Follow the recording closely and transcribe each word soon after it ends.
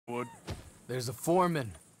Wood. There's a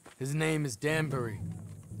foreman. His name is Danbury.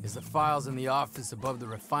 There's the files in the office above the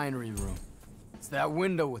refinery room. It's that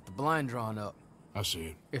window with the blind drawn up. I see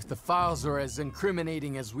it. If the files are as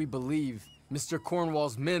incriminating as we believe, Mr.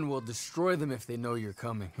 Cornwall's men will destroy them if they know you're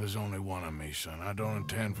coming. There's only one of me, son. I don't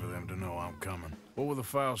intend for them to know I'm coming. What will the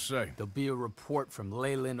files say? There'll be a report from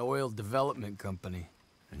Leyland Oil Development Company.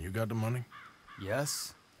 And you got the money?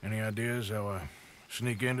 Yes? Any ideas how I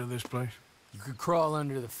sneak into this place? You could crawl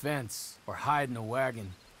under the fence or hide in a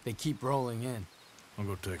wagon. They keep rolling in. I'll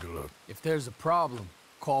go take a look. If there's a problem,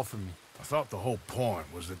 call for me. I thought the whole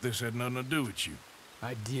point was that this had nothing to do with you.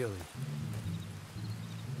 Ideally.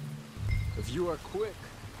 If you are quick,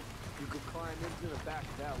 you could climb into the back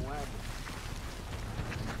of that wagon.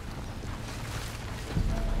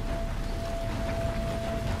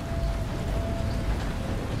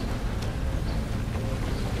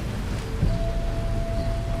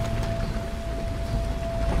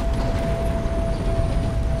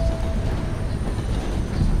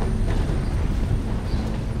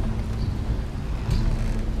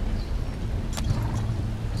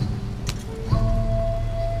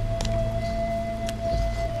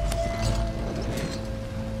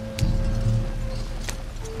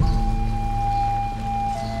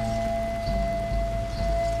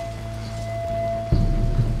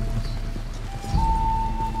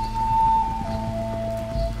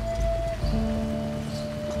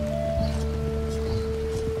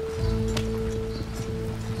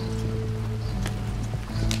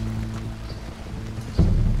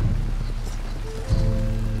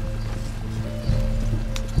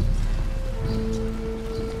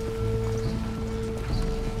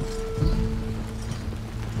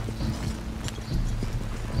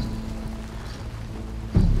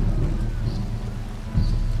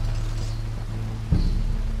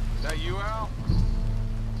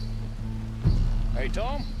 Hey,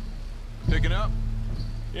 Tom? Picking up?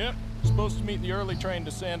 Yep. Supposed to meet the early train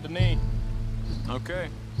to Saint Denis. Okay.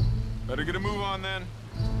 Better get a move on then.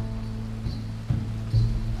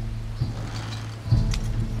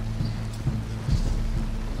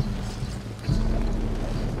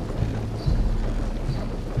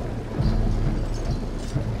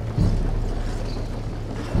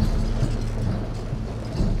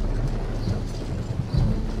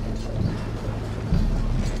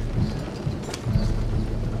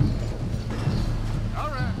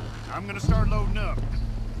 I'm gonna start loading up.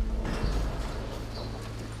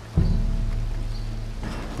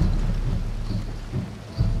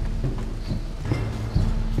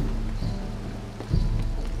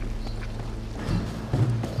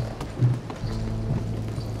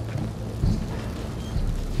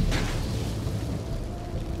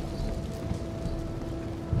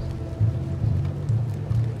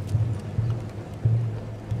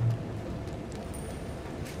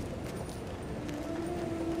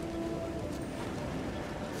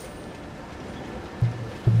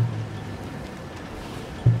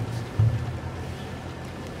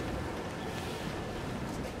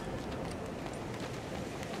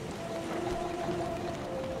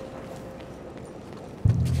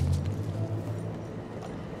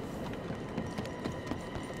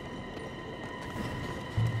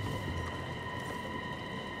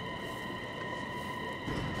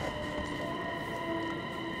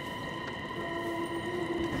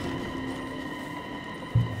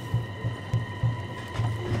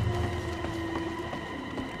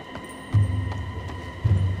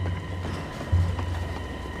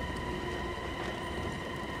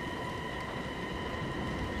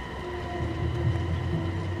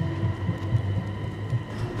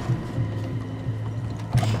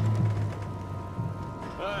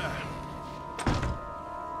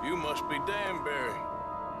 You must be Danbury.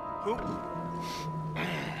 Who?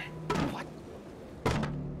 What?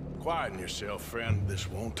 Quieten yourself, friend. This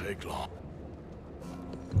won't take long.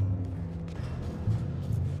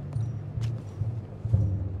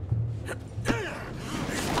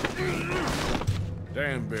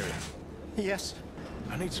 Danbury. Yes?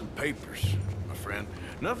 I need some papers, my friend.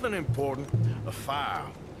 Nothing important. A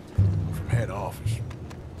file from head office.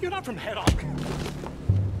 You're not from head office.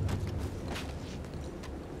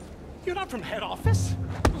 You're not from head office?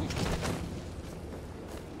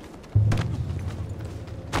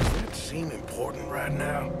 Does that seem important right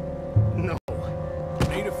now? No.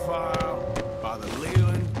 Need a file by the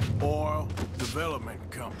Leyland Oil Development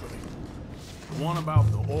Company. The one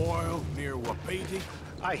about the oil near Wapiti?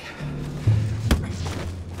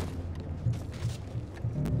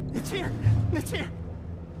 It's here. It's here.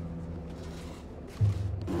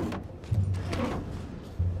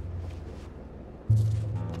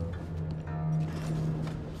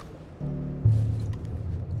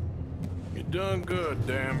 Done good,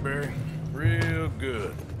 Danbury. Real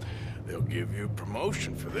good. They'll give you a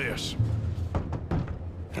promotion for this.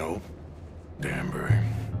 No, Danbury.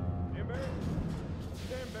 Danbury?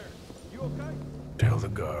 Danbury, you okay? Tell the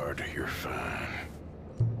guard you're fine.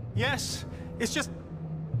 Yes, it's just...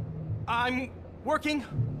 I'm working.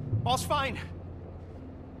 All's fine.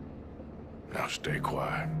 Now stay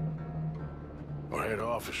quiet. Or head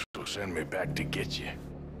office will send me back to get you.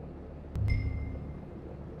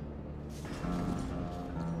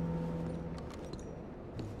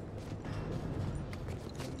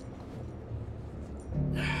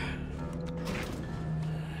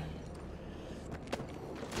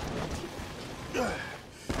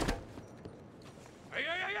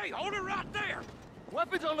 Hey, hold it right there!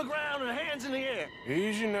 Weapons on the ground and hands in the air.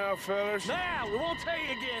 Easy now, fellas. Now, we won't tell you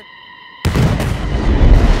again.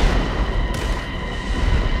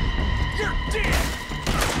 You're dead!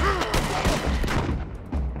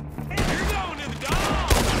 You're going to the dog!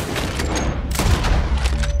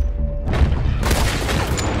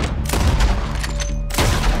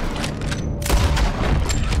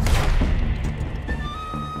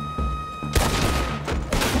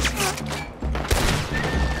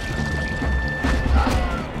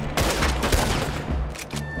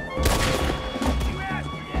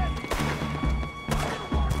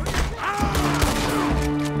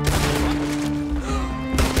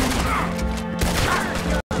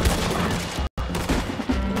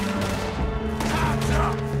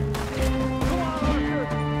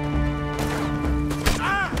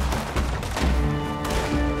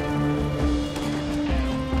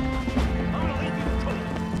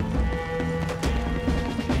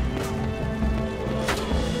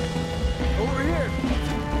 Over here!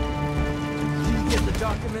 Did you get the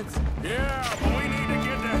documents? Yeah, but we need to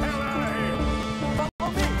get the hell out of here.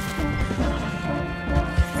 Follow me!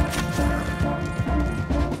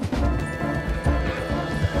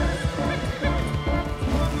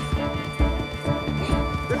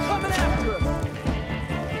 They're coming after us!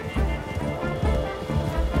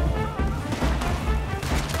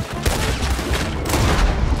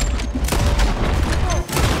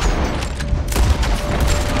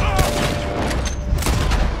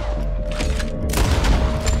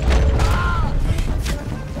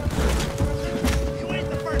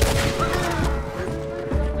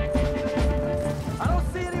 I don't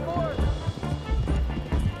see any more!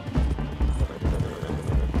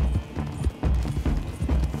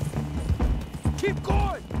 Keep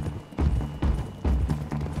going!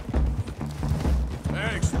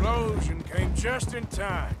 That explosion came just in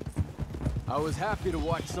time. I was happy to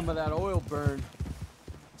watch some of that oil burn.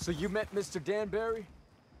 So you met Mr. Danbury?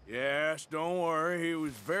 Yes, don't worry. He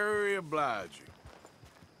was very obliging.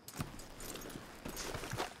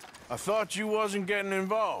 I thought you wasn't getting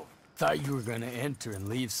involved. Thought you were gonna enter and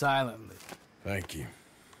leave silently. Thank you.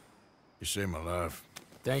 You saved my life.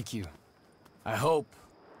 Thank you. I hope.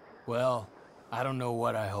 Well, I don't know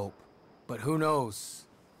what I hope. But who knows?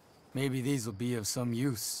 Maybe these will be of some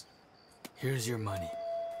use. Here's your money.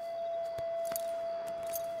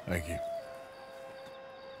 Thank you.